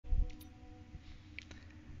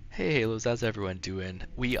Hey Halos, how's everyone doing?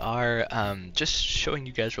 We are just showing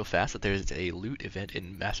you guys real fast that there's a loot event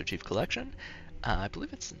in Master Chief Collection. I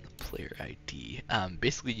believe it's in the player ID.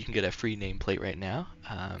 Basically, you can get a free nameplate right now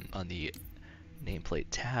on the nameplate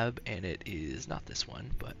tab, and it is not this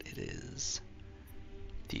one, but it is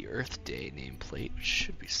the Earth Day nameplate, which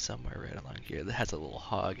should be somewhere right along here. That has a little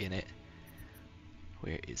hog in it.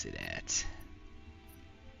 Where is it at?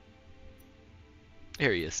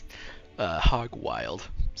 There he is. Hog Wild.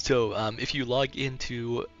 So if you log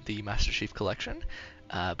into the Master Chief Collection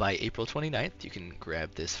by April 29th, you can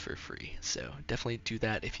grab this for free. So definitely do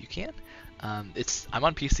that if you can. I'm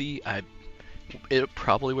on PC. It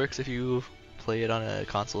probably works if you play it on a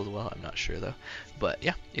console as well. I'm not sure though. But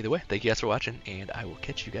yeah, either way, thank you guys for watching, and I will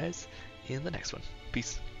catch you guys in the next one.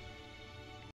 Peace.